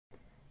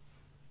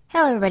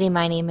Hello everybody,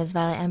 my name is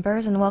Violet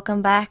Embers and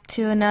welcome back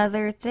to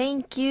another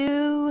thank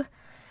you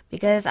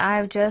because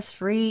I've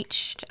just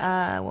reached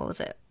what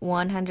was it,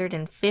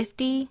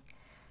 150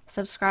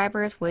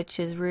 subscribers, which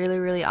is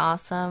really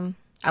awesome.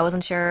 I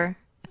wasn't sure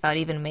if I'd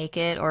even make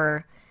it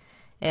or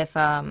if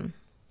I'd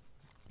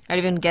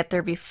even get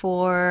there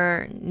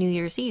before New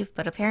Year's Eve,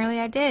 but apparently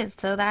I did.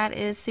 So that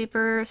is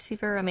super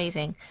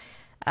amazing.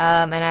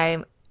 And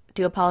I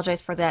do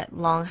apologize for that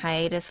long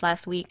hiatus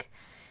last week.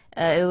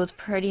 It was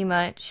pretty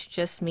much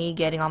just me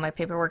getting all my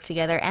paperwork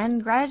together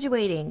and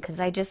graduating because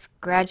I just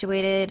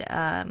graduated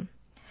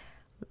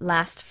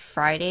last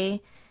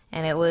Friday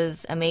and it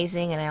was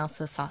amazing. And I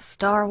also saw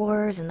Star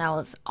Wars and that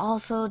was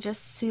also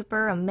just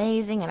super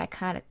amazing. And I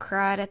kind of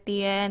cried at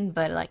the end,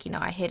 but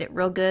I hit it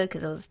real good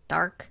because it was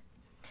dark.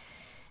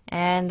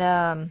 And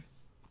other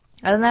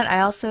than that,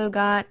 I also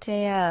got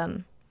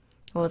a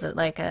what was it,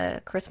 like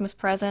a Christmas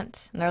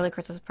present, an early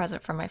Christmas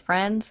present from my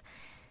friends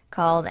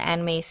called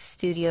Anime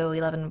Studio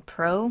 11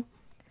 Pro.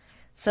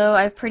 So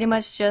I've pretty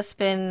much just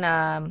been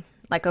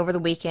like over the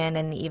weekend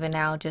and even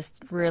now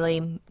just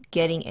really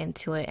getting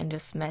into it and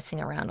just messing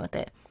around with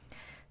it.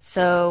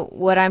 So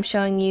what I'm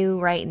showing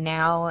you right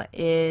now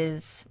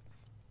is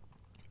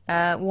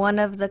one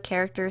of the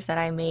characters that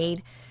I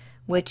made,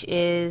 which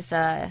is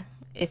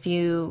if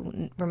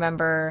you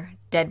remember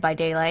Dead by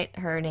Daylight,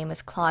 her name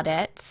is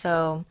Claudette.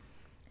 So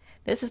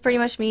this is pretty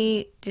much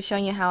me just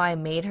showing you how I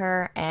made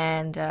her,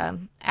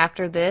 and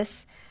after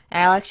this,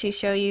 I'll actually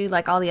show you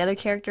like all the other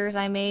characters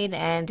I made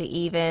and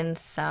even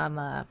some,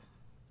 what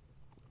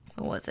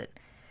was it?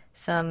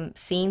 Some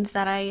scenes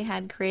that I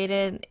had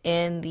created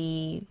in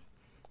the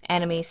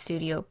Anime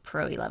Studio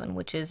Pro 11,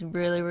 which is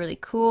really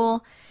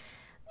cool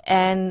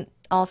and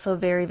also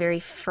very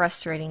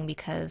frustrating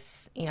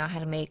because, I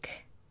had to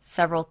make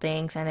several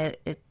things and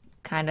it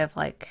kind of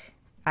like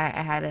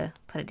I had to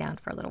put it down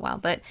for a little while.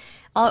 But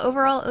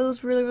overall, it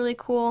was really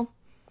cool.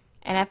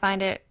 And I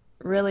find it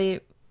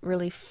really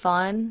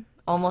fun.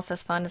 Almost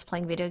as fun as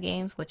playing video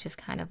games, which is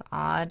kind of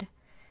odd.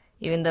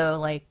 Even though,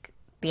 like,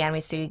 the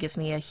anime studio gives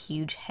me a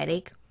huge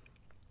headache.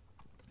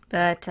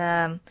 But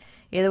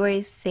either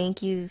way,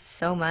 thank you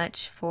so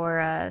much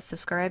for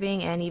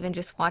subscribing and even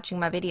just watching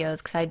my videos.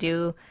 Because I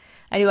do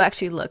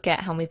actually look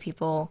at how many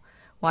people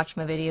watch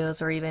my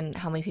videos or even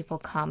how many people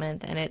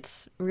comment, and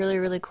it's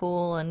really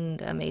cool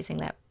and amazing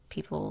that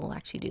people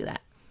actually do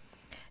that.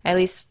 At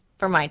least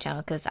for my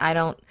channel, because I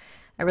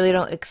really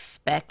don't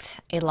expect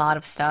a lot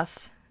of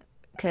stuff.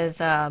 Because,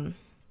 well,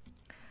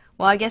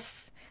 I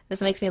guess this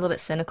makes me a little bit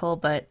cynical,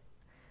 but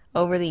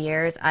over the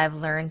years, I've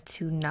learned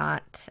to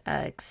not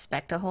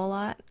expect a whole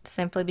lot,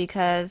 simply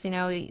because,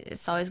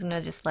 it's always going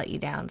to just let you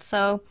down.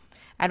 So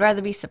I'd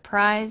rather be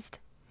surprised.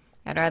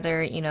 I'd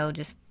rather,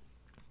 just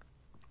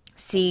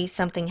see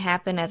something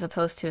happen as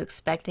opposed to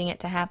expecting it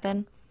to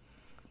happen.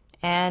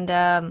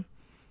 And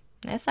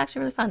it's actually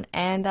really fun.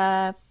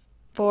 And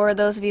for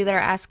those of you that are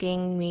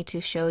asking me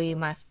to show you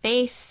my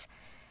face,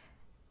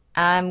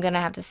 I'm gonna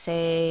have to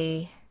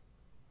say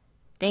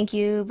thank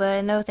you,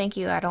 but no thank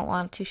you. I don't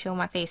want to show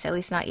my face, at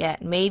least not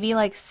yet. Maybe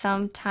like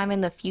sometime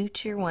in the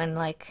future when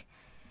like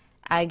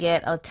I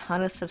get a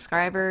ton of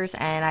subscribers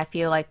and I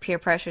feel like peer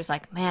pressure is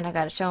like, man, I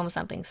gotta show them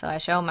something, so I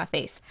show them my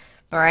face.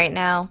 But right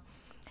now,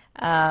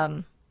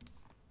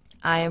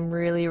 I am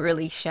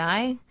really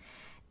shy,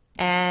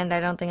 and I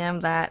don't think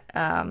I'm that,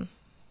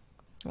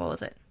 what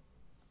was it?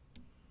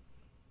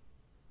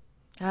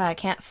 I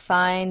can't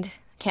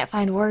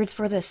find words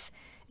for this.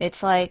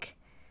 It's like,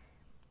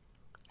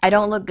 I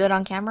don't look good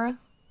on camera,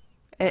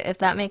 if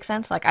that makes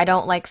sense. Like, I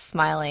don't like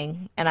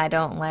smiling, and I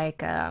don't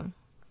like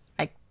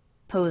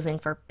posing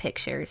for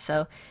pictures,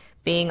 so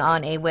being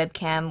on a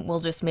webcam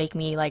will just make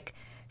me, like,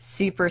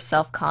 super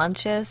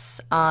self-conscious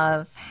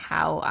of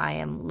how I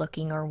am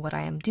looking or what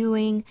I am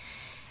doing.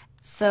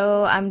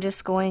 So I'm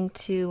just going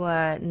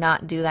to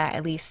not do that,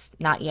 at least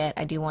not yet.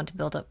 I do want to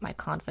build up my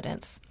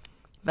confidence.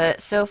 But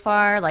so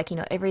far, like,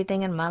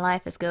 everything in my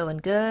life is going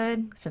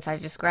good. Since I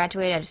just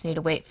graduated, I just need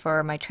to wait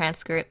for my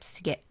transcripts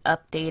to get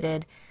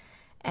updated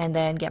and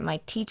then get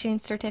my teaching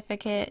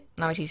certificate,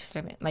 not my teaching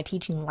certificate, my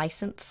teaching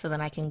license, so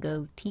then I can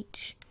go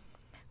teach,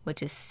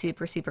 which is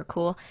super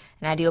cool.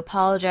 And I do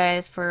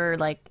apologize for,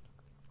 like,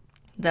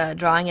 the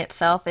drawing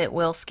itself. It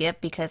will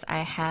skip because I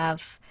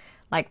have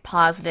like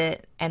paused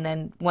it and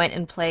then went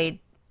and played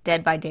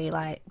Dead by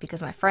Daylight because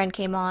my friend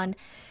came on,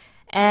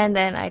 and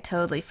then I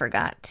totally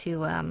forgot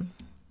to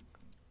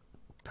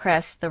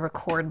press the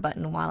record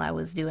button while I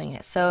was doing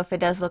it. So if it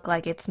does look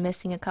like it's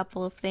missing a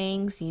couple of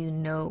things, you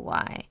know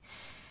why.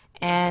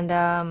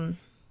 And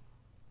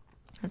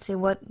let's see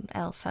what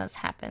else has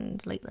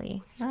happened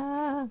lately.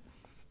 I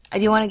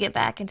do want to get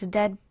back into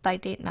Dead by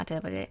Day, not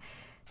Dead by Day,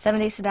 7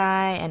 Days to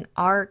Die and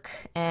Ark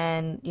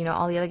and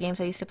all the other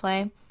games I used to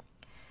play.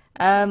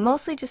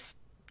 Mostly just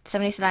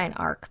 7 Days to Die and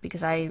Ark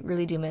because I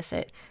really do miss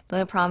it. The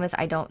only problem is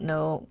I don't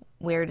know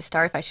where to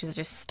start, if I should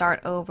just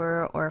start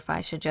over or if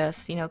I should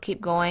just, keep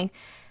going.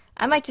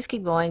 I might just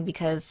keep going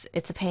because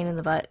it's a pain in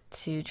the butt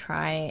to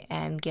try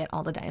and get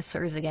all the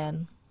dinosaurs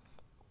again.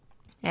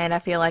 And I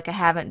feel like I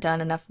haven't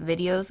done enough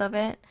videos of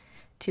it.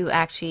 to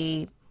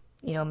actually,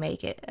 you know,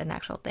 make it an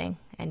actual thing.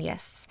 And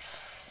yes,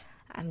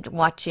 I'm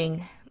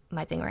watching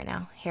my thing right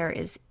now. Hair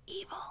is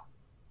evil.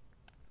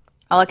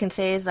 All I can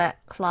say is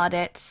that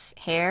Claudette's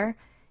hair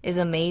is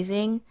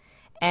amazing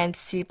and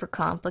super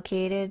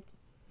complicated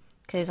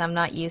because I'm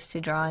not used to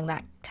drawing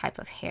that type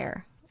of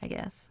hair, I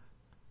guess.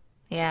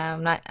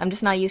 Yeah, I'm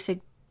just not used to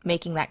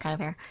making that kind of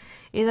hair.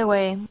 Either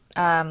way,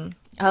 I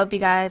hope you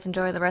guys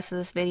enjoy the rest of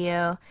this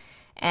video.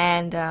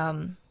 And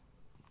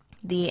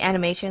the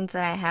animations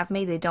that I have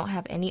made, they don't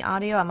have any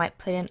audio. I might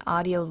put in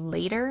audio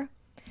later.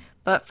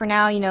 But for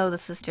now, you know,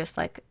 this is just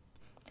like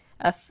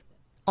a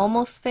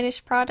almost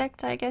finished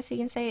product, I guess you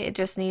can say. It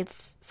just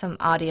needs some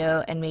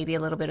audio and maybe a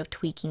little bit of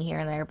tweaking here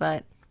and there.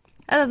 But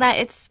other than that,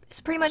 it's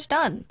pretty much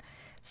done.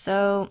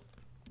 So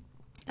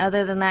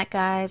other than that,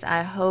 guys,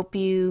 I hope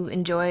you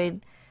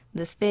enjoyed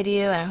this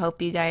video, and I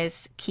hope you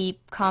guys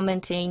keep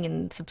commenting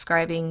and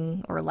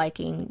subscribing or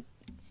liking.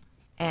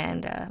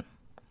 And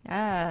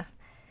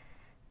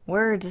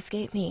words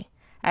escape me.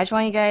 I just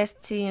want you guys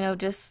to, you know,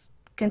 just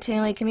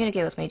continually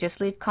communicate with me.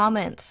 Just leave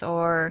comments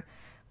or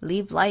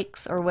leave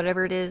likes or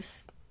whatever it is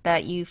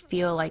that you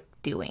feel like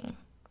doing,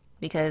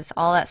 because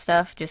all that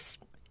stuff just,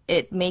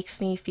 it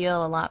makes me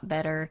feel a lot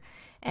better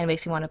and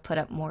makes me want to put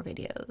up more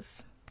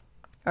videos.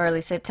 Or at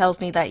least it tells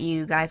me that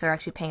you guys are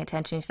actually paying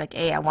attention. It's like,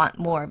 hey, I want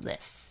more of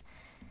this.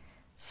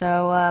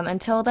 So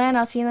until then,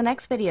 I'll see you in the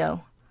next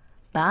video.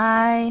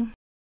 Bye.